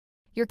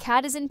Your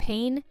cat is in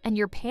pain and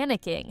you're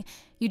panicking.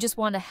 You just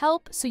want to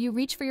help, so you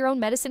reach for your own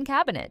medicine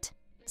cabinet.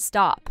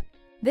 Stop.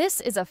 This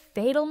is a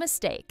fatal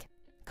mistake.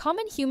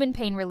 Common human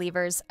pain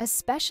relievers,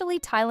 especially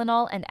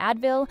Tylenol and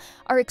Advil,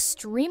 are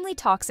extremely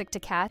toxic to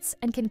cats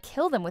and can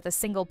kill them with a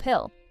single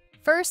pill.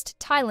 First,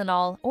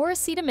 Tylenol or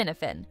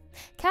Acetaminophen.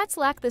 Cats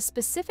lack the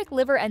specific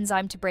liver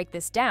enzyme to break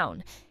this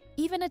down.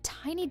 Even a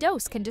tiny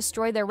dose can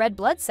destroy their red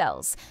blood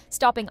cells,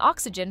 stopping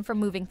oxygen from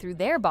moving through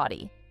their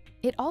body.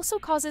 It also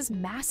causes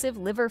massive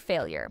liver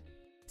failure.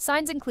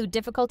 Signs include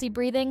difficulty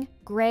breathing,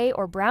 gray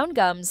or brown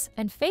gums,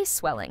 and face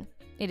swelling.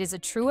 It is a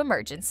true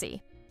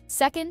emergency.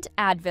 Second,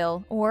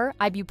 Advil or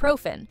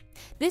ibuprofen.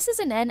 This is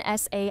an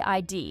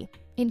NSAID.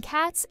 In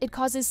cats, it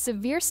causes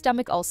severe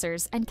stomach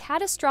ulcers and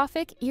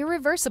catastrophic,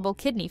 irreversible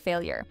kidney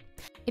failure.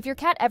 If your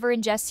cat ever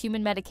ingests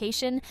human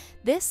medication,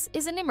 this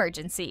is an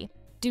emergency.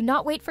 Do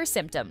not wait for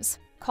symptoms.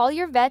 Call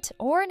your vet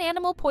or an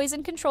animal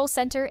poison control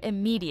center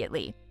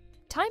immediately.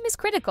 Time is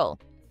critical.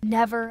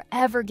 Never,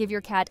 ever give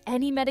your cat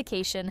any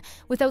medication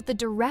without the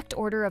direct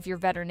order of your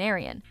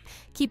veterinarian.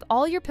 Keep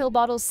all your pill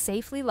bottles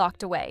safely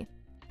locked away.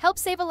 Help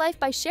save a life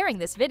by sharing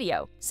this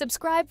video.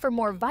 Subscribe for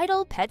more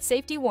vital pet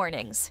safety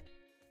warnings.